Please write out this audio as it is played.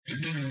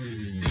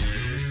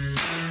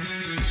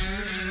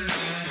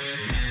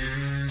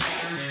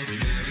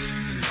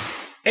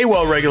A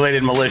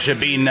well-regulated militia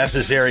being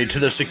necessary to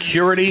the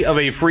security of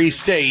a free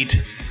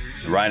state,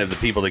 the right of the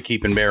people to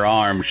keep and bear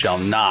arms shall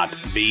not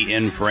be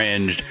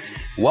infringed.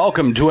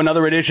 Welcome to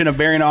another edition of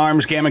Bearing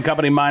Arms, Cam and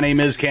Company. My name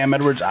is Cam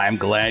Edwards. I'm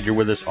glad you're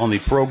with us on the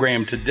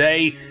program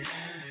today.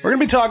 We're going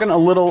to be talking a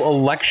little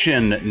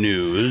election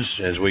news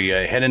as we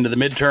head into the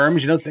midterms.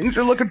 You know, things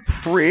are looking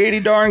pretty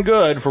darn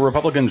good for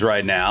Republicans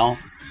right now.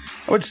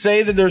 I would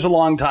say that there's a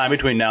long time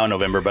between now and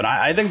November, but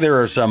I think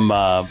there are some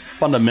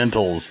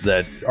fundamentals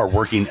that are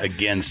working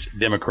against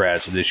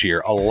Democrats this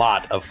year. A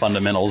lot of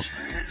fundamentals.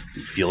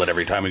 We feel it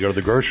every time we go to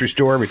the grocery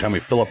store, every time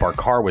we fill up our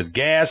car with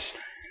gas.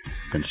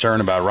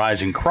 Concern about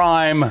rising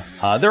crime.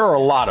 There are a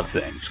lot of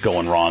things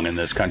going wrong in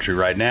this country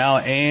right now,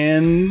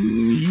 and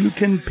you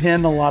can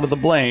pin a lot of the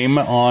blame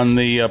on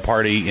the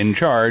party in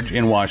charge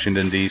in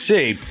Washington,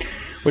 D.C.,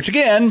 which,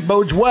 again,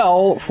 bodes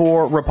well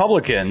for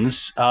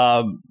Republicans.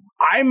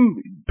 I'm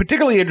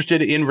particularly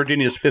interested in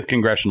Virginia's 5th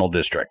Congressional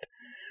District,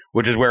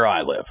 which is where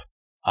I live.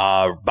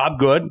 Bob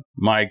Good,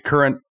 my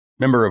current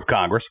member of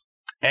Congress,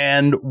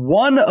 and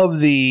one of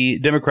the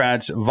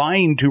Democrats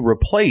vying to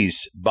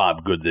replace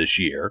Bob Good this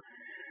year,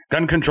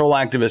 gun control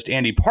activist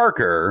Andy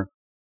Parker,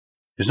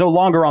 is no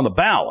longer on the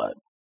ballot.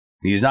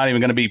 He's not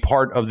even going to be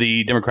part of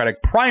the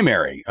Democratic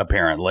primary,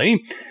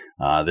 apparently.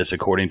 This,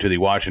 according to the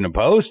Washington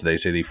Post. They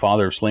say the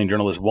father of slain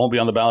journalist won't be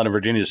on the ballot in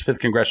Virginia's 5th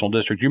Congressional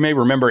District. You may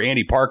remember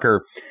Andy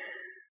Parker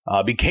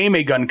became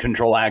a gun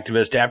control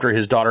activist after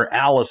his daughter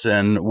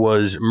Allison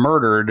was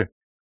murdered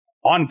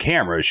on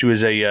camera. She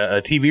was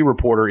a TV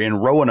reporter in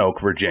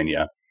Roanoke,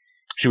 Virginia.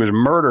 She was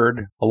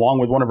murdered along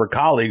with one of her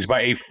colleagues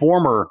by a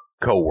former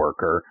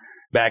coworker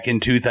back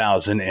in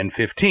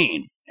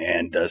 2015.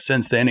 And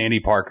since then, Andy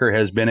Parker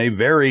has been a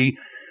very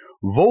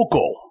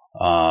vocal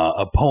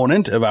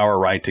opponent of our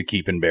right to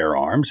keep and bear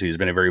arms. He's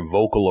been a very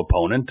vocal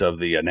opponent of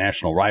the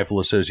National Rifle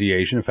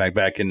Association. In fact,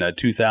 back in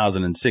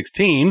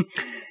 2016,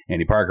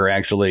 Andy Parker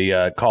actually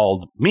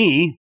called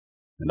me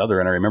and other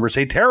NRA members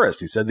a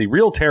terrorist. He said the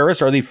real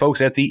terrorists are the folks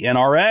at the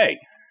NRA.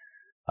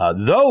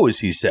 Those,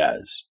 he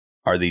says,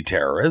 are the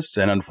terrorists.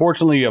 And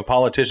unfortunately, you have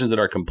politicians that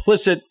are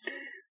complicit.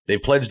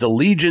 They've pledged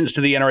allegiance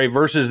to the NRA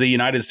versus the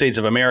United States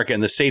of America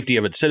and the safety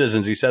of its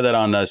citizens. He said that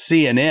on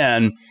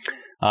CNN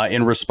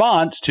in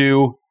response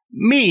to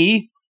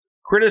me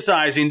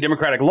criticizing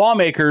Democratic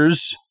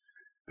lawmakers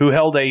who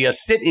held a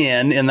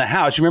sit-in in the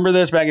House. You remember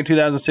this back in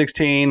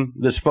 2016,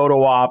 this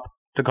photo op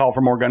to call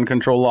for more gun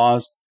control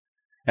laws?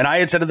 And I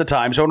had said at the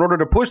time, so in order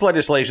to push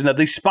legislation that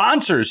the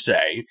sponsors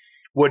say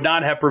would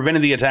not have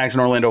prevented the attacks in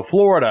Orlando,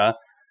 Florida,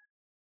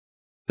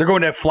 they're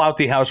going to flout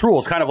the House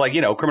rules, kind of like, you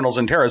know, criminals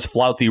and terrorists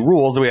flout the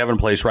rules that we have in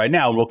place right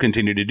now, and will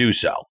continue to do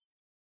so.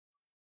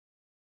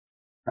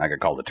 I could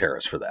call the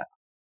terrorists for that.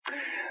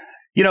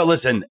 You know,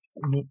 listen,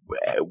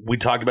 we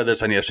talked about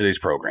this on yesterday's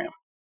program.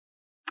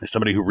 As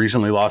somebody who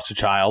recently lost a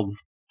child,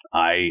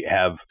 I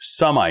have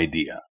some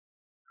idea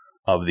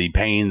of the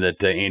pain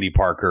that Andy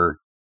Parker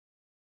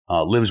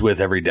lives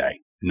with every day,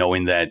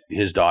 knowing that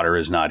his daughter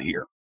is not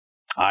here.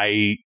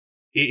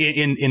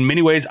 In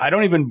many ways, I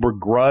don't even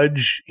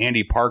begrudge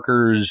Andy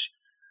Parker's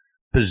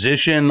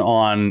position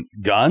on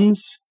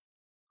guns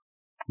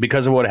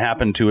because of what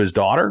happened to his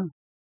daughter,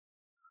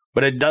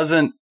 but it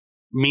doesn't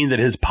mean that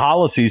his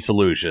policy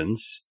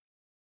solutions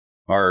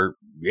are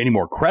any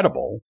more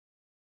credible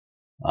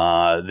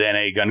than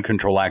a gun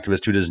control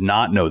activist who does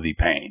not know the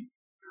pain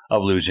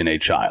of losing a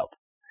child.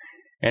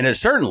 And it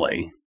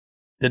certainly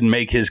didn't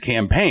make his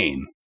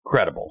campaign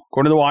credible.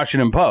 According to the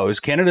Washington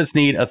Post, candidates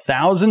need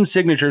 1,000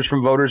 signatures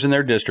from voters in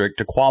their district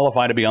to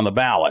qualify to be on the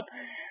ballot.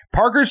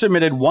 Parker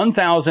submitted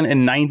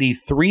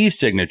 1,093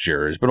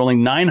 signatures, but only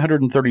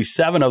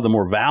 937 of them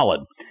were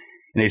valid.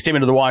 In a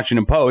statement to the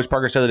Washington Post,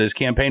 Parker said that his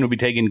campaign would be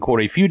taking,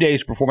 quote, a few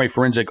days to perform a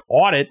forensic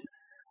audit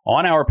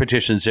on our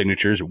petition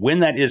signatures. When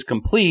that is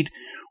complete,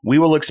 we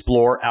will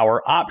explore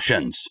our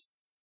options.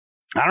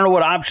 I don't know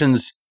what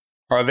options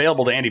are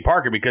available to Andy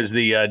Parker because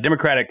the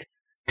Democratic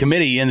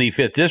committee in the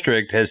 5th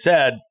District has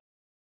said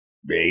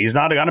he's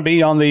not going to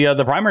be on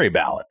the primary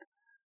ballot.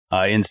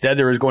 Instead,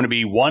 there is going to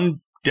be one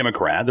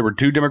Democrat. There were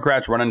 2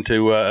 Democrats running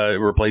to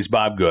replace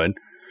Bob Good.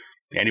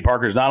 Andy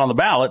Parker's not on the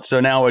ballot, so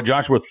now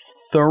Joshua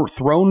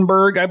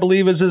Thronberg, I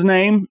believe is his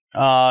name,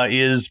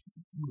 is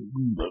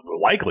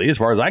likely, as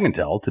far as I can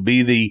tell, to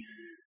be the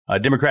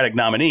Democratic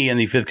nominee in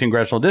the 5th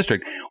Congressional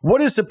District.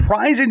 What is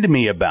surprising to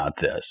me about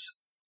this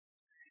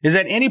is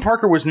that Andy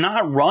Parker was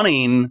not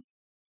running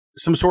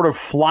some sort of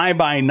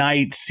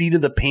fly-by-night,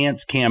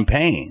 seat-of-the-pants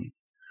campaign.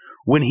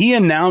 When he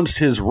announced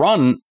his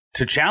run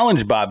to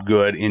challenge Bob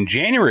Good in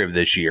January of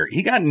this year,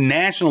 he got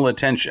national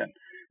attention.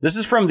 This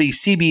is from the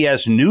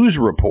CBS News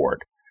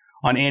report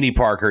on Andy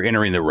Parker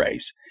entering the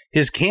race.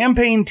 His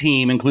campaign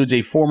team includes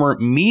a former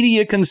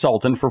media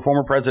consultant for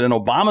former President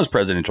Obama's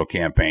presidential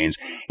campaigns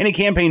and a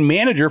campaign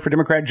manager for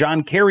Democrat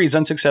John Kerry's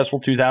unsuccessful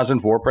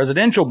 2004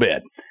 presidential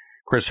bid.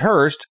 Chris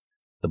Hurst,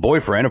 the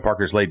boyfriend of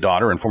Parker's late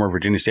daughter and former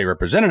Virginia state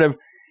representative,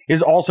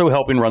 is also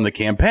helping run the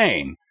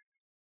campaign.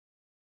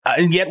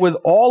 And yet with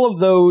all of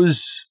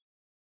those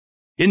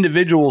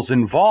individuals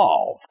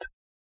involved,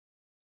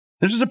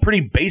 This is a pretty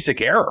basic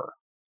error.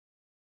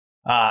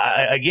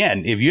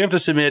 Again, if you have to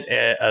submit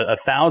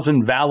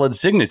 1,000 valid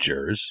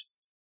signatures,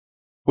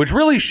 which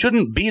really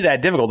shouldn't be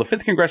that difficult. The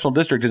 5th Congressional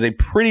District is a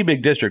pretty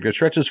big district. It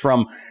stretches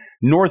from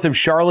north of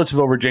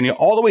Charlottesville, Virginia,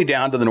 all the way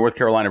down to the North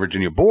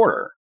Carolina-Virginia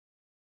border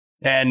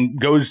and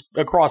goes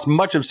across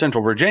much of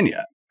central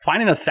Virginia.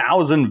 Finding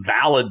 1,000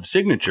 valid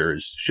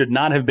signatures should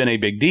not have been a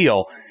big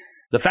deal.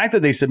 The fact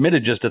that they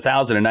submitted just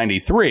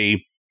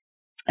 1,093,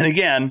 and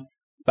again,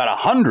 about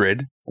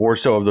 100 or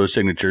so of those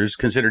signatures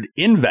considered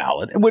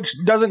invalid, which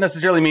doesn't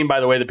necessarily mean, by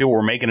the way, that people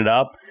were making it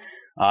up.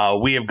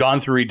 We have gone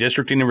through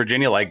redistricting in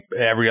Virginia like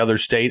every other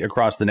state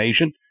across the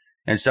nation.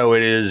 And so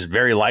it is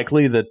very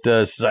likely that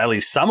at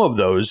least some of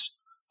those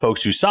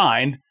folks who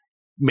signed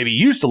maybe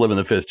used to live in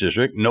the 5th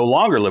District, no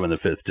longer live in the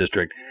 5th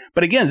District.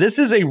 But again, this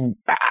is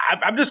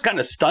I'm just kind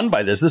of stunned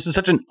by this. This is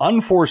such an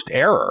unforced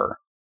error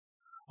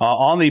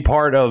on the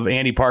part of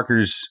Andy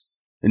Parker's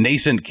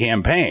nascent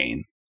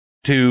campaign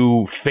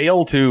to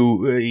fail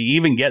to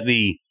even get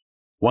the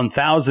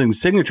 1,000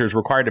 signatures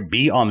required to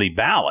be on the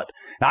ballot.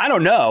 Now, I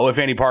don't know if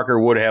Andy Parker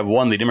would have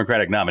won the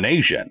Democratic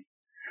nomination.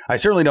 I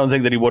certainly don't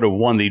think that he would have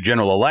won the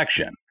general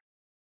election.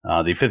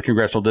 The 5th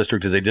Congressional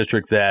District is a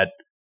district that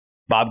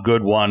Bob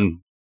Good won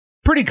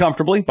pretty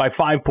comfortably by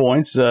 5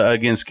 points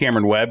against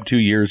Cameron Webb 2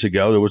 years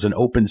ago. There was an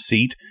open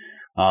seat.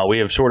 We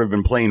have sort of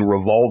been playing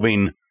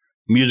revolving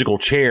musical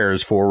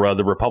chairs for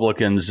the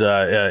Republicans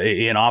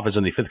in office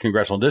in the 5th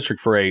Congressional District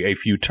for a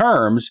few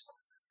terms.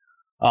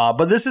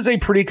 But this is a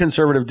pretty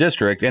conservative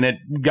district, and it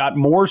got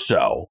more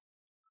so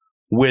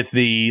with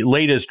the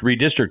latest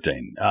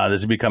redistricting.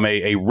 This has become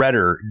a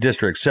redder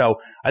district. So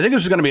I think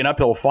this is going to be an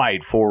uphill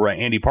fight for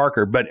Andy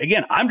Parker. But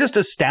again, I'm just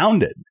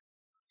astounded.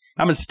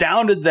 I'm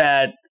astounded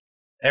that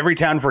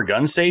Everytown for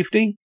Gun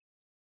Safety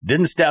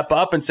didn't step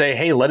up and say,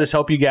 hey, let us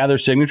help you gather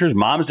signatures.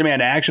 Moms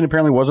Demand Action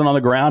apparently wasn't on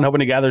the ground helping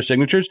to gather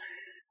signatures.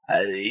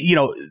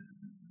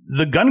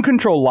 The gun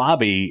control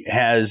lobby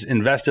has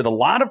invested a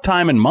lot of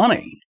time and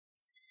money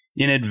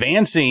in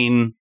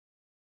advancing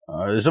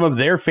some of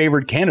their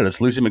favored candidates.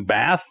 Lucy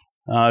McBath,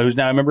 who's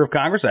now a member of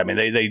Congress. I mean,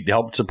 they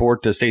helped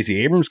support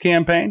Stacey Abrams'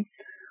 campaign.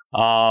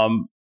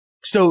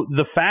 So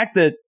the fact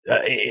that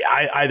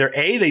either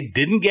A, they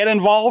didn't get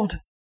involved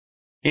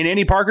in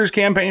Andy Parker's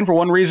campaign for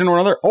one reason or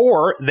another,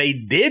 or they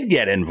did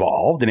get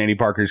involved in Andy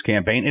Parker's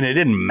campaign and it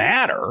didn't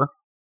matter.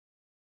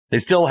 They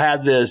still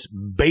had this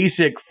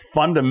basic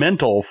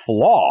fundamental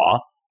flaw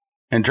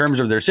in terms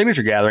of their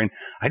signature gathering.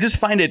 I just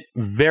find it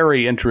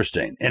very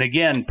interesting. And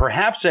again,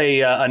 perhaps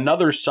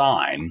another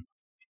sign,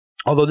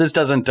 although this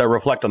doesn't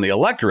reflect on the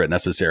electorate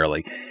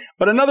necessarily,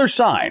 but another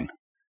sign,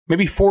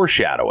 maybe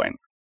foreshadowing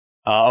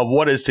of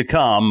what is to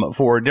come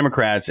for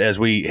Democrats as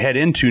we head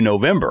into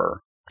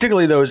November,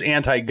 particularly those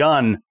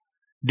anti-gun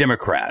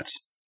Democrats.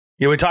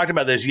 We talked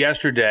about this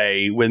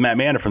yesterday with Matt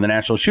Manda from the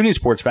National Shooting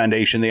Sports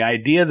Foundation, the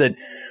idea that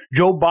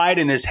Joe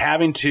Biden is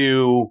having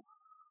to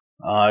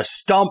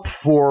stump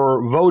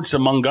for votes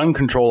among gun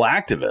control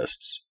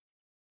activists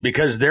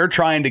because they're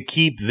trying to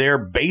keep their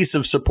base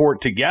of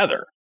support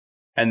together.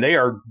 And they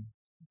are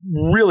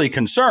really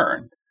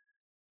concerned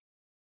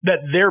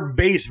that their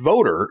base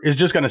voter is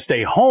just going to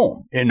stay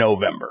home in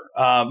November.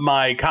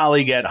 My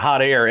colleague at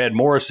Hot Air, Ed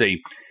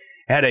Morrissey,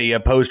 had a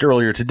post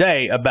earlier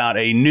today about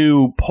a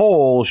new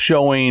poll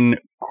showing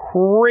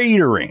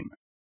cratering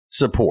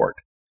support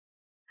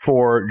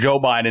for Joe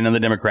Biden and the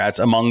Democrats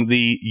among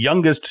the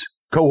youngest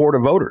cohort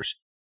of voters.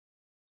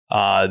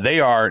 They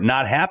are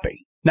not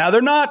happy. Now,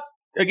 they're not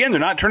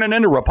turning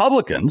into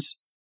Republicans.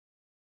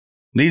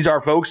 These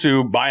are folks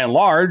who, by and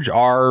large,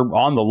 are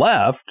on the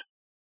left,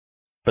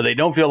 but they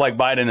don't feel like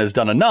Biden has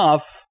done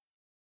enough.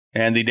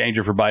 And the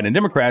danger for Biden and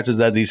Democrats is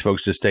that these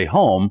folks just stay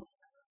home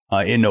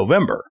in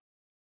November.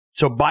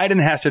 So Biden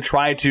has to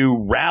try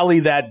to rally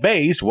that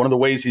base. One of the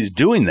ways he's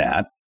doing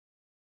that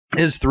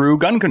is through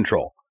gun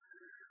control.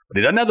 But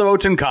he doesn't have the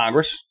votes in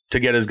Congress to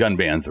get his gun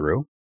ban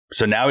through.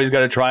 So now he's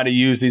got to try to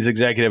use these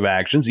executive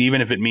actions,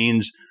 even if it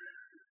means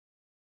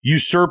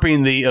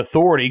usurping the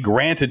authority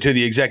granted to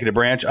the executive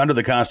branch under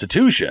the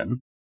Constitution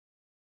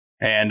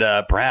and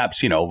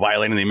perhaps,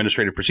 violating the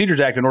Administrative Procedures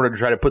Act in order to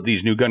try to put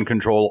these new gun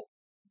control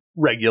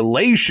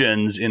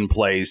regulations in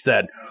place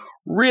that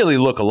really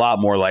look a lot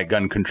more like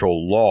gun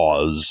control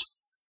laws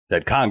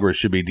that Congress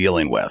should be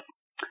dealing with.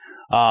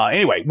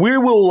 Anyway, we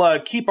will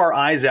keep our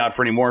eyes out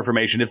for any more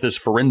information if this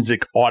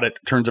forensic audit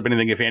turns up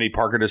anything, if Andy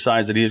Parker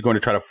decides that he is going to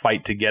try to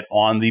fight to get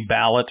on the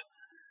ballot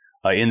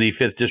in the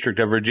 5th District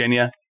of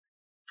Virginia.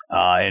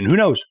 And who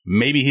knows,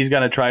 maybe he's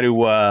going to try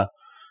to,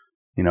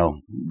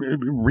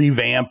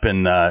 revamp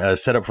and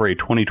set up for a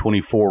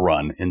 2024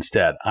 run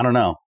instead. I don't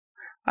know.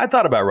 I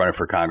thought about running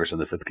for Congress in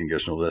the 5th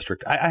Congressional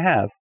District. I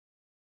have.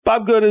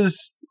 Bob Good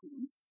is,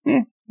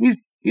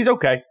 he's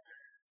okay.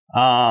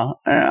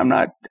 I'm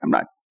not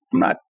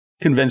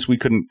convinced we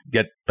couldn't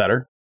get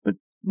better, but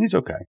he's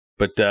okay.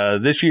 But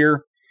this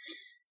year,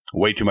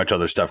 way too much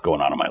other stuff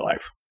going on in my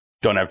life.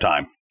 Don't have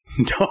time.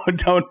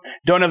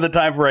 Don't have the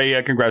time for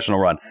a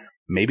congressional run.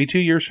 Maybe 2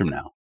 years from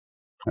now.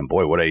 And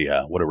boy, what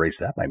a race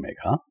that might make,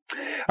 huh?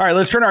 All right,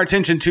 let's turn our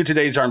attention to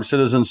today's Armed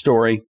Citizen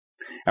story,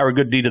 our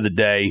good deed of the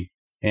day,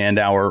 and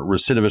our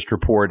recidivist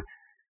report,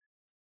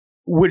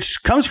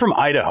 which comes from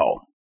Idaho,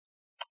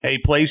 a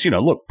place,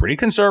 look, pretty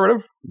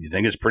conservative. You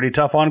think it's pretty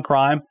tough on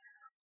crime.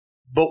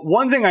 But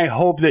one thing I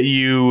hope that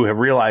you have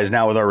realized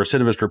now with our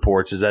recidivist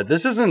reports is that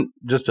this isn't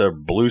just a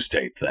blue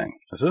state thing.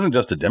 This isn't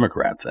just a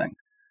Democrat thing.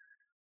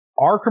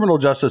 Our criminal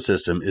justice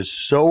system is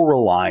so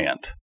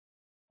reliant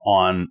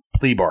on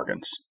plea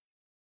bargains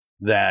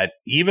that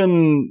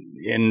even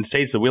in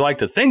states that we like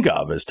to think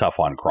of as tough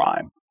on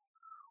crime,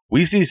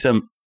 we see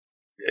some,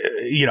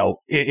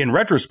 in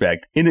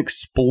retrospect,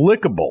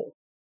 inexplicable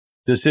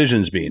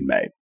decisions being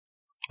made,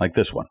 like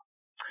this one.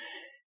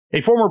 A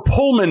former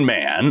Pullman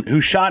man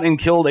who shot and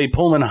killed a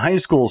Pullman high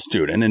school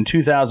student in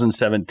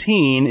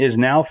 2017 is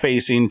now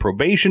facing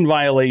probation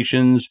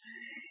violations,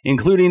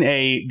 including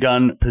a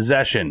gun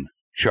possession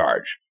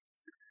charge.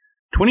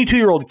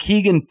 22-year-old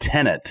Keegan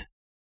Tennant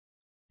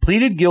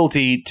pleaded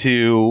guilty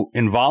to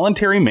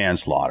involuntary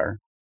manslaughter,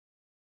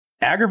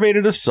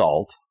 aggravated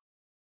assault,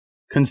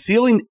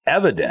 concealing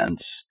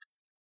evidence,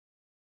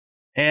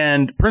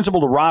 and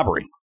principal to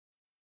robbery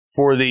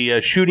for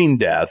the shooting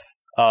death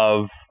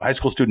of high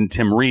school student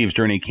Tim Reeves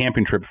during a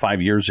camping trip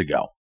 5 years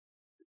ago.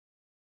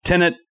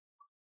 Tennant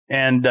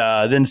and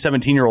then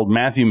 17-year-old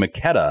Matthew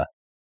McKetta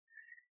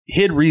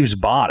hid Reeves'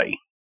 body,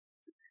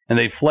 and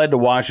they fled to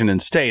Washington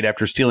State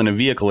after stealing a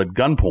vehicle at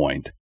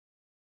gunpoint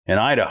in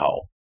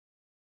Idaho.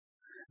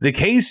 The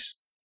case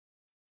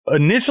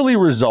initially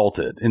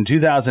resulted in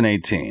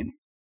 2018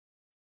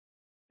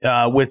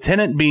 with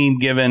Tennant being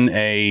given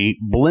a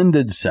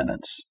blended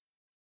sentence,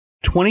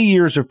 20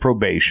 years of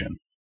probation,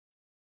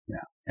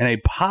 and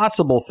a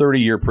possible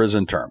 30-year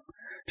prison term.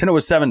 Tennant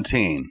was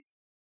 17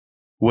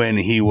 when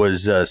he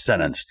was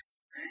sentenced.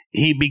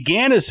 He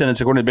began his sentence,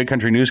 according to Big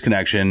Country News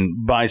Connection,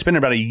 by spending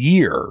about a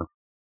year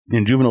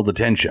in juvenile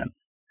detention.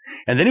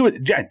 And then he was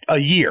a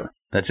year.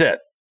 That's it.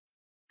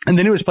 And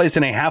then he was placed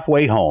in a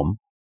halfway home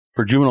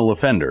for juvenile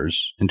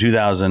offenders in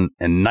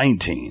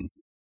 2019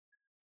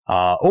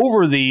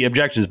 over the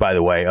objections, by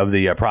the way, of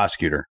the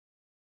prosecutor.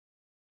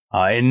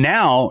 And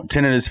now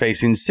Tennant is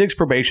facing 6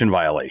 probation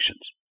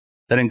violations.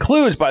 That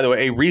includes, by the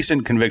way, a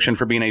recent conviction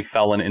for being a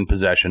felon in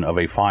possession of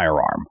a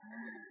firearm.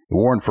 A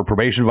warrant for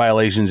probation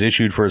violations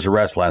issued for his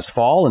arrest last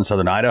fall in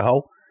southern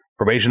Idaho.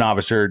 Probation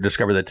officer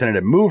discovered that Tennant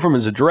had moved from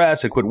his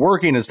address, had quit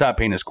working, and stopped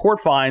paying his court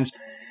fines.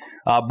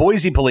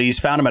 Boise police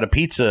found him at a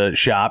pizza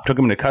shop, took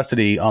him into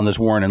custody on this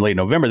warrant in late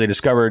November. They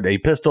discovered a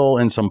pistol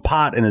and some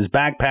pot in his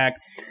backpack.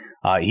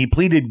 He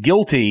pleaded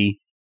guilty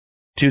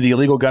to the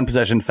illegal gun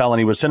possession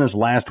felony. He was sentenced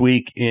last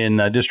week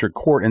in district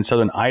court in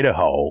southern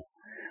Idaho.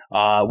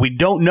 We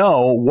don't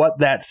know what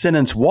that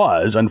sentence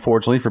was,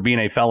 unfortunately, for being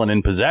a felon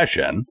in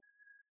possession.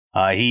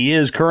 He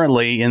is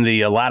currently in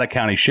the Latta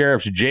County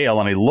Sheriff's Jail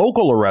on a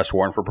local arrest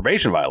warrant for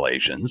probation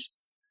violations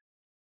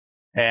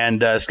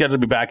and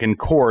scheduled to be back in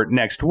court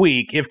next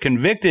week. If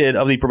convicted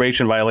of the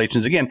probation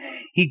violations, again,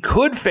 he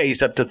could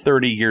face up to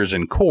 30 years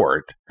in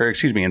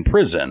in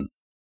prison.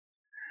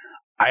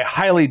 I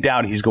highly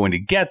doubt he's going to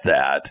get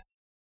that.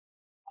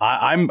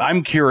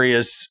 I'm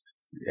curious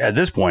at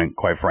this point,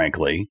 quite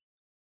frankly,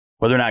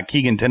 whether or not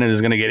Keegan Tennant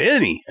is going to get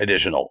any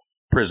additional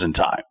prison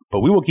time. But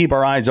we will keep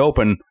our eyes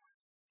open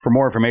for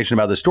more information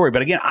about this story.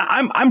 But again,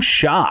 I'm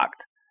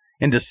shocked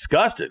and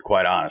disgusted,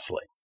 quite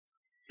honestly,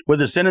 with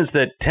the sentence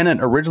that Tennant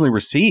originally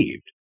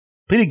received.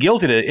 Pleaded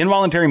guilty to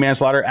involuntary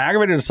manslaughter,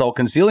 aggravated assault,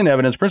 concealing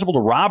evidence, principal to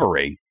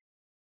robbery.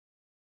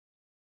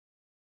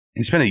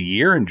 He spent a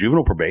year in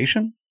juvenile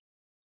probation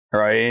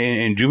or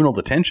in juvenile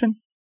detention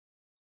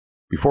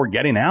before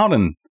getting out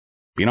and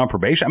being on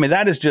probation. I mean,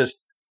 that is just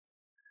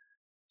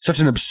such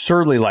an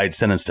absurdly light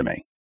sentence to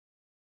me.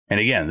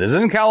 And again, this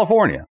isn't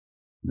California.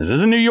 This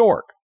isn't New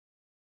York.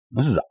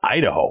 This is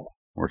Idaho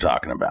we're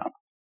talking about.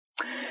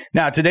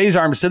 Now, today's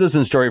Armed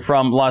Citizen story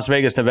from Las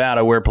Vegas,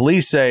 Nevada, where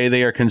police say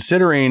they are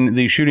considering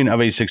the shooting of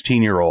a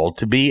 16-year-old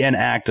to be an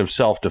act of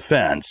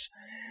self-defense.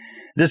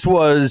 This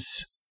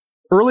was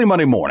early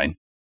Monday morning.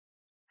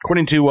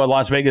 According to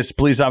Las Vegas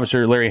police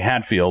officer Larry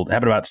Hatfield, it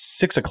happened about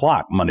 6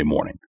 o'clock Monday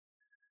morning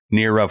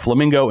near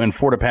Flamingo and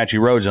Fort Apache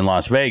Roads in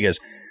Las Vegas.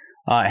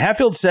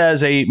 Hatfield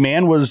says a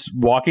man was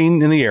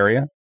walking in the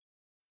area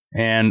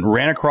and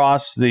ran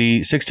across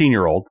the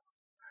 16-year-old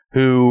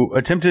who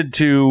attempted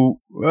to,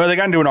 they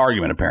got into an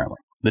argument, apparently.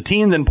 The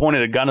teen then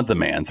pointed a gun at the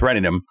man,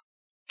 threatening him.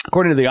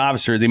 According to the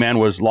officer, the man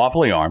was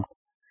lawfully armed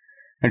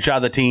and shot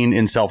the teen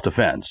in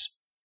self-defense.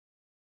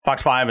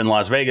 Fox 5 in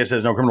Las Vegas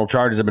says no criminal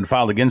charges have been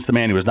filed against the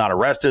man. He was not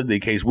arrested. The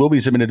case will be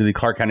submitted to the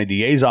Clark County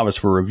DA's office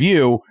for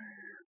review.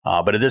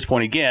 But at this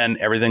point, again,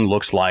 everything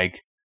looks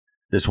like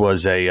this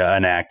was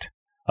an act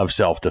of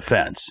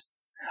self-defense.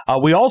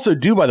 We also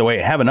do, by the way,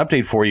 have an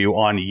update for you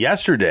on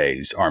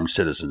yesterday's Armed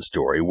Citizen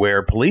story,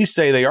 where police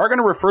say they are going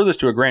to refer this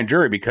to a grand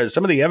jury because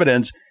some of the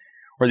evidence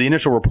or the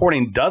initial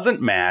reporting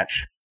doesn't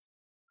match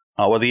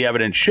what the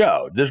evidence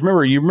showed.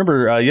 You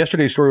remember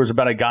yesterday's story was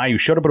about a guy who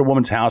showed up at a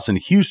woman's house in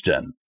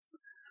Houston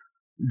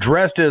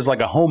dressed as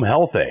like a home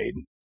health aide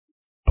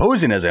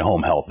posing as a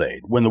home health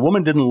aide. When the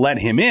woman didn't let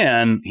him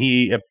in,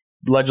 he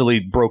allegedly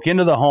broke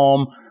into the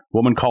home. The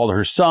woman called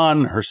her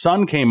son. Her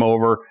son came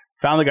over,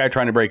 found the guy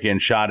trying to break in,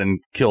 shot and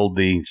killed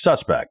the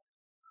suspect.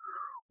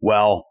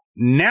 Well,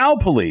 now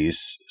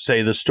police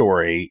say the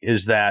story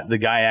is that the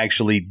guy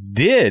actually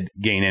did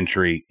gain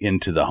entry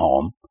into the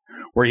home,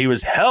 where he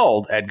was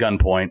held at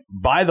gunpoint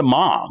by the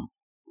mom,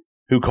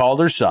 who called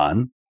her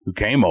son, who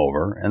came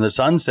over. And the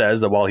son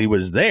says that while he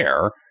was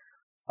there,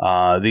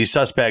 the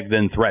suspect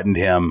then threatened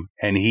him,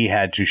 and he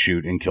had to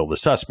shoot and kill the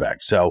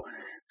suspect. So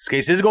this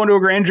case is going to a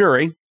grand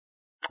jury.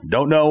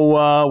 Don't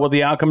know what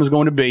the outcome is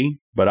going to be,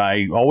 but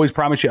I always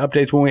promise you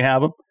updates when we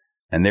have them.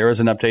 And there is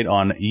an update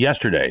on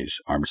yesterday's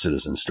Armed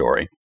Citizen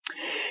story.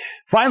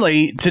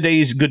 Finally,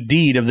 today's good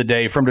deed of the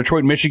day from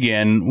Detroit,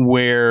 Michigan,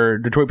 where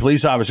Detroit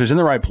police officers in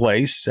the right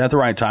place at the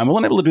right time were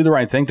unable to do the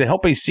right thing to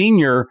help a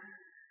senior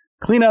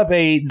clean up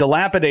a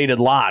dilapidated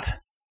lot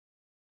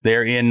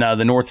there in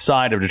the north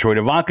side of Detroit.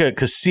 Ivanka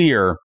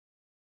Kassir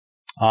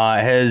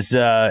has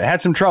had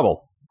some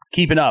trouble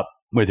keeping up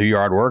with her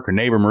yard work. Her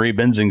neighbor, Marie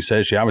Benzing,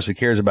 says she obviously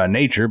cares about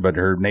nature, but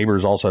her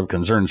neighbors also have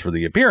concerns for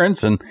the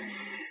appearance, and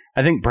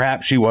I think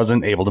perhaps she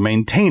wasn't able to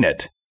maintain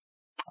it.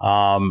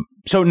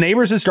 So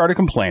neighbors had started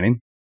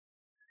complaining,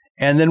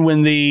 and then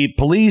when the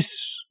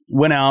police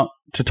went out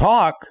to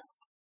talk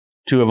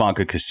to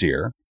Ivanka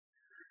Kassir,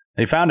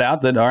 they found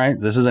out that, all right,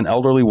 this is an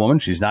elderly woman.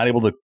 She's not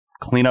able to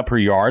clean up her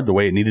yard the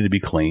way it needed to be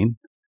cleaned.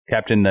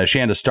 Captain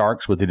Shanda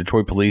Starks with the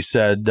Detroit Police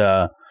said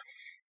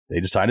they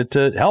decided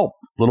to help.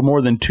 A little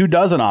more than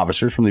 24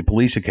 officers from the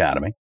police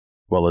academy,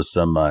 as well as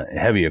some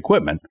heavy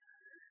equipment,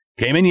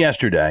 came in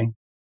yesterday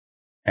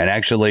and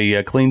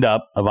actually cleaned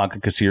up Ivanka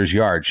Kassir's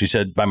yard. She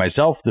said, by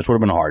myself, this would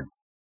have been hard.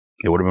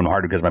 It would have been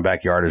hard because my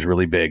backyard is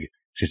really big.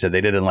 She said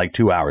they did it in like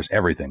 2 hours,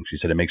 everything. She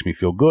said it makes me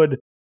feel good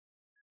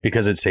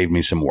because it saved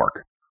me some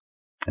work.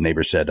 A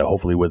neighbor said,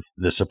 hopefully with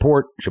the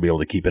support, she'll be able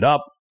to keep it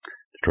up.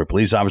 Detroit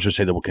police officers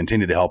say they will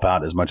continue to help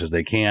out as much as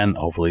they can.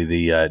 Hopefully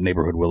the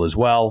neighborhood will as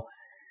well.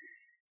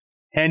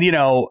 And, you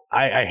know,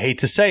 I hate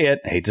to say it,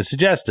 hate to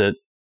suggest it,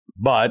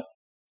 but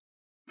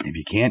if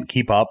you can't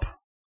keep up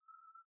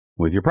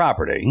with your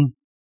property,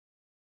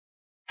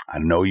 I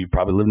know you've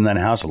probably lived in that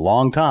house a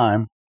long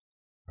time.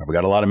 Probably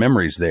got a lot of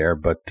memories there,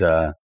 but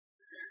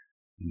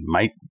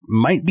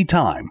might be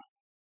time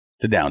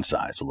to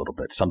downsize a little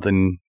bit.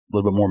 Something a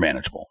little bit more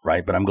manageable,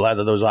 right? But I'm glad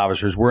that those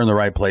officers were in the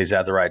right place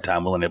at the right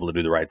time, willing and able to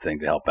do the right thing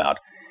to help out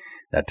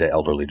that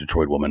elderly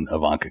Detroit woman,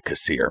 Ivanka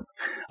Kassir.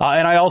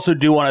 And I also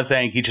do want to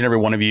thank each and every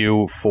one of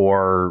you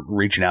for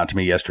reaching out to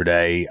me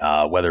yesterday,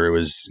 whether it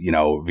was,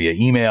 via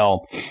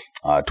email,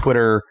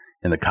 Twitter,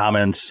 in the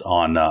comments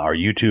on our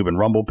YouTube and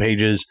Rumble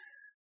pages.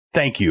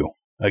 Thank you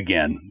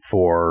again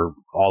for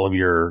all of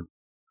your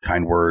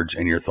kind words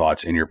and your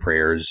thoughts and your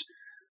prayers.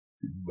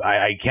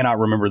 I cannot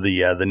remember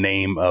the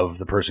name of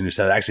the person who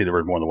said it. Actually, there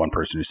was more than one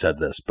person who said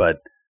this, but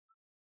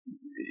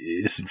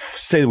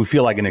say that we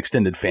feel like an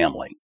extended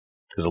family,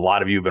 because a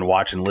lot of you have been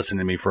watching and listening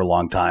to me for a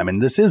long time,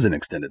 and this is an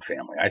extended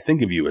family. I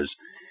think of you as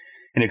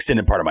an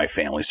extended part of my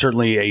family,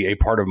 certainly a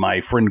part of my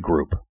friend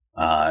group,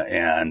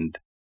 and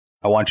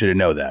I want you to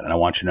know that, and I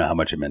want you to know how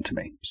much it meant to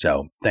me.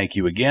 So thank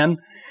you again.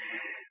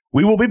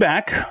 We will be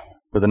back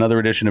with another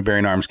edition of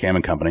Bearing Arms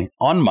Cam & Company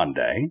on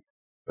Monday,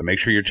 but make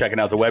sure you're checking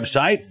out the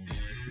website.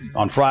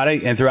 On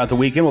Friday and throughout the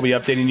weekend, we'll be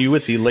updating you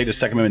with the latest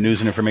Second Amendment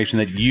news and information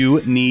that you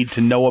need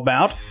to know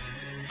about.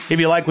 If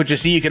you like what you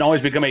see, you can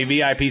always become a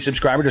VIP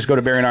subscriber. Just go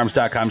to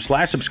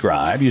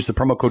bearingarms.com/subscribe. Use the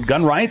promo code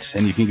GUNRIGHTS,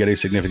 and you can get a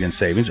significant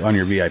savings on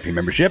your VIP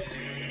membership.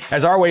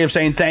 As our way of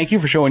saying thank you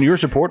for showing your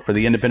support for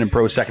the independent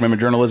pro-Second Amendment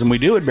journalism we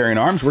do at Bearing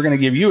Arms, we're going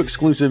to give you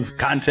exclusive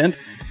content,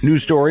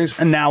 news stories,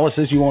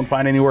 analysis you won't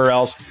find anywhere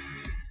else,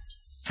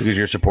 because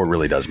your support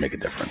really does make a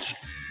difference.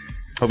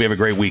 Hope you have a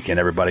great weekend,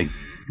 everybody.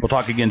 We'll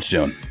talk again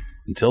soon.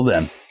 Until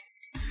then,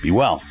 be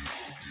well,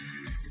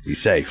 be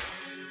safe,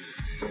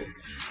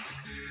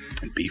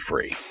 and be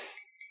free.